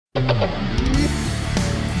Hello,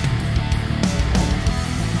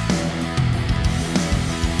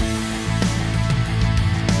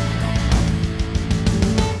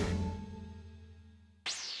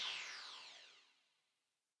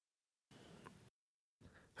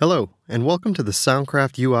 and welcome to the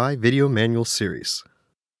Soundcraft UI video manual series.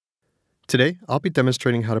 Today, I'll be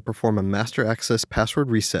demonstrating how to perform a master access password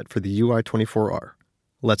reset for the Ui24r.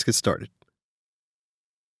 Let's get started.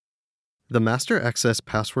 The master access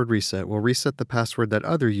password reset will reset the password that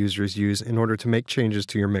other users use in order to make changes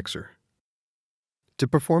to your mixer. To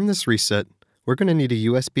perform this reset, we're going to need a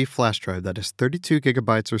USB flash drive that is 32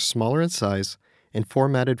 GB or smaller in size and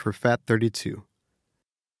formatted for FAT32.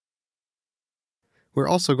 We're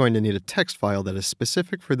also going to need a text file that is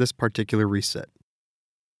specific for this particular reset.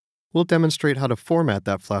 We'll demonstrate how to format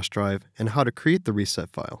that flash drive and how to create the reset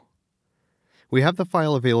file. We have the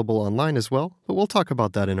file available online as well, but we'll talk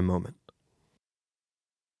about that in a moment.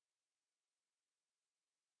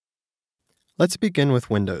 Let's begin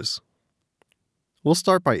with Windows. We'll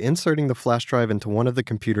start by inserting the flash drive into one of the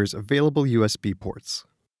computer's available USB ports.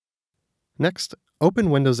 Next,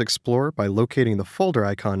 open Windows Explorer by locating the folder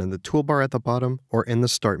icon in the toolbar at the bottom or in the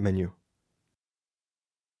Start menu.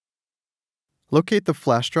 Locate the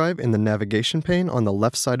flash drive in the navigation pane on the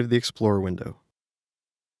left side of the Explorer window.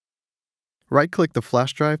 Right-click the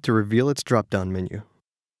flash drive to reveal its drop-down menu.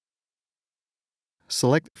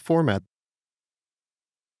 Select Format.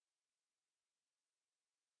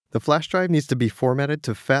 The flash drive needs to be formatted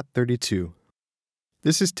to FAT32.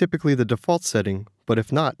 This is typically the default setting, but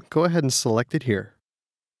if not, go ahead and select it here.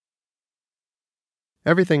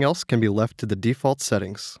 Everything else can be left to the default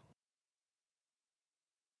settings.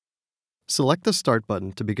 Select the Start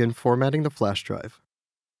button to begin formatting the flash drive.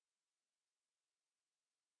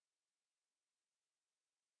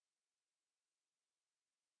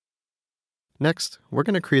 Next, we're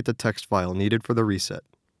going to create the text file needed for the reset.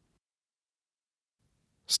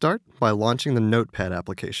 Start by launching the Notepad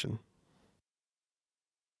application.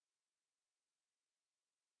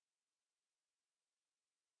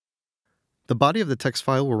 The body of the text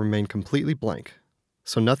file will remain completely blank,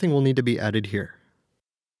 so nothing will need to be added here.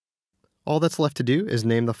 All that's left to do is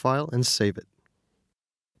name the file and save it.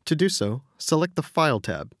 To do so, select the File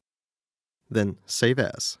tab, then Save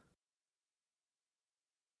As.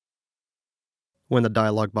 When the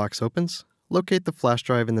dialog box opens, locate the flash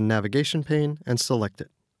drive in the navigation pane and select it.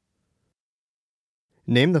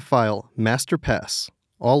 Name the file masterpass,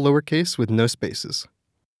 all lowercase with no spaces.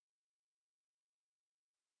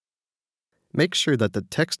 Make sure that the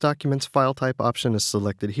Text Documents file type option is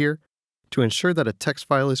selected here to ensure that a text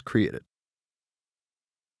file is created.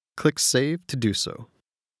 Click Save to do so.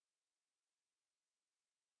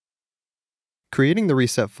 Creating the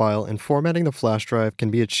reset file and formatting the flash drive can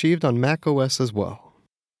be achieved on Mac OS as well.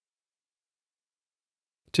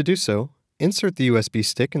 To do so, insert the USB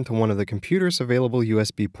stick into one of the computer's available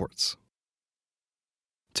USB ports.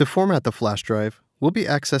 To format the flash drive, we'll be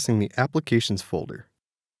accessing the Applications folder.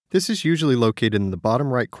 This is usually located in the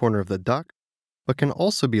bottom right corner of the dock, but can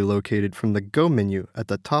also be located from the Go menu at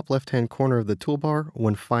the top left-hand corner of the toolbar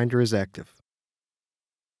when Finder is active.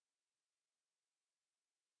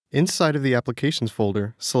 Inside of the Applications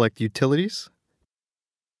folder, select Utilities,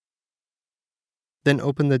 then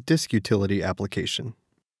open the Disk Utility application.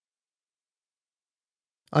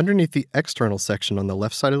 Underneath the External section on the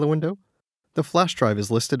left side of the window, the flash drive is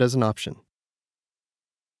listed as an option.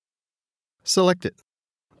 Select it.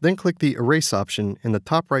 Then click the Erase option in the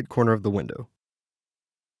top right corner of the window.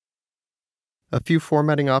 A few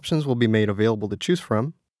formatting options will be made available to choose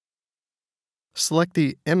from. Select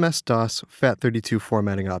the MS-DOS FAT32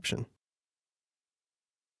 formatting option.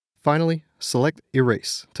 Finally, select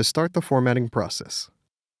Erase to start the formatting process.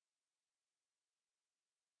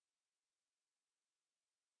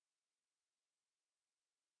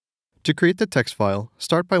 To create the text file,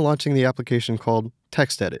 start by launching the application called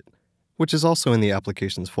TextEdit, which is also in the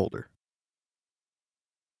Applications folder.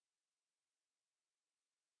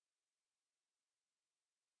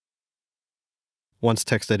 Once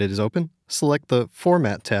TextEdit is open, select the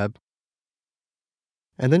Format tab,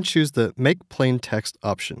 and then choose the Make Plain Text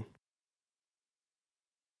option.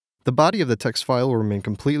 The body of the text file will remain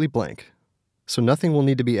completely blank, so nothing will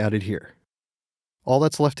need to be added here. All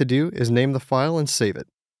that's left to do is name the file and save it.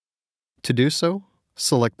 To do so,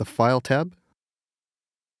 select the File tab,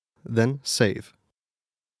 then Save.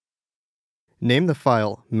 Name the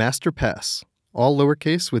file masterpass, all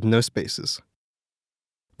lowercase with no spaces.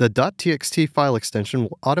 The .txt file extension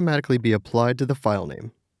will automatically be applied to the file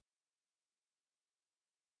name.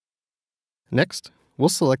 Next, we'll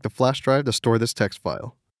select the flash drive to store this text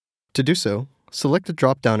file. To do so, Select the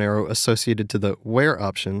drop-down arrow associated to the Where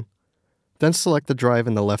option, then select the drive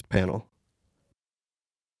in the left panel.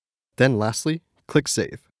 Then lastly, click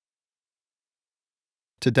Save.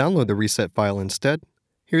 To download the reset file instead,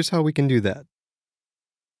 here's how we can do that.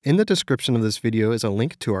 In the description of this video is a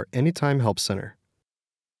link to our Anytime Help Center.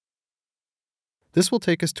 This will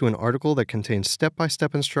take us to an article that contains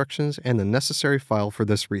step-by-step instructions and the necessary file for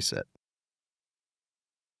this reset.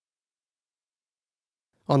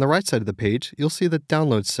 On the right side of the page, you'll see the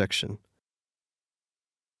Downloads section.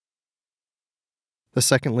 The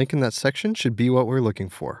second link in that section should be what we're looking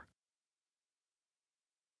for.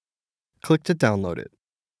 Click to download it.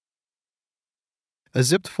 A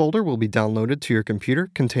zipped folder will be downloaded to your computer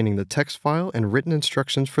containing the text file and written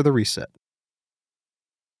instructions for the reset.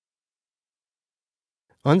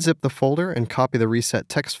 Unzip the folder and copy the reset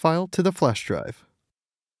text file to the flash drive.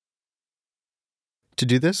 To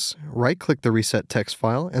do this, right-click the reset text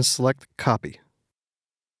file and select Copy.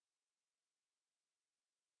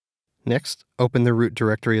 Next, open the root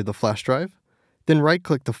directory of the flash drive, then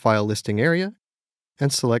right-click the file listing area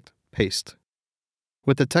and select Paste.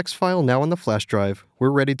 With the text file now on the flash drive, we're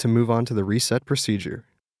ready to move on to the reset procedure.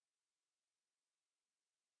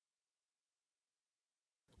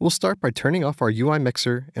 We'll start by turning off our UI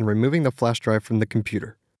mixer and removing the flash drive from the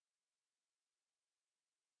computer.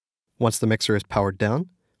 Once the mixer is powered down,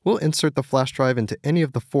 we'll insert the flash drive into any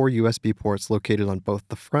of the 4 USB ports located on both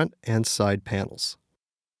the front and side panels.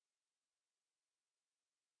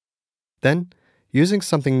 Then, using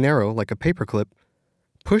something narrow like a paperclip,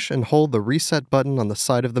 push and hold the reset button on the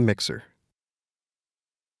side of the mixer.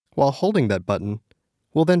 While holding that button,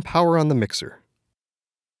 we'll then power on the mixer.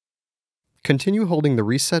 Continue holding the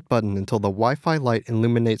reset button until the Wi-Fi light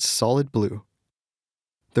illuminates solid blue.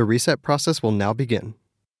 The reset process will now begin.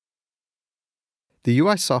 The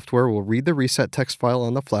UI software will read the reset text file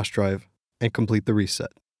on the flash drive and complete the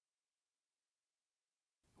reset.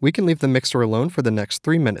 We can leave the mixer alone for the next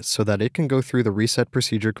 3 minutes so that it can go through the reset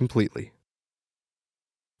procedure completely.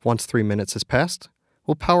 Once 3 minutes has passed,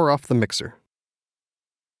 we'll power off the mixer.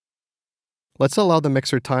 Let's allow the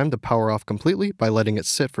mixer time to power off completely by letting it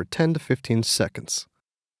sit for 10 to 15 seconds.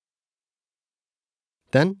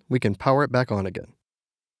 Then, we can power it back on again.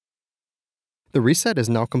 The reset is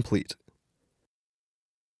now complete.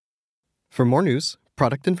 For more news,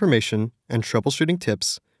 product information, and troubleshooting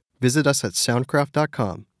tips, visit us at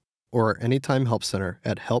soundcraft.com or our Anytime Help Center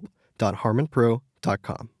at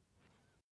help.harmanpro.com.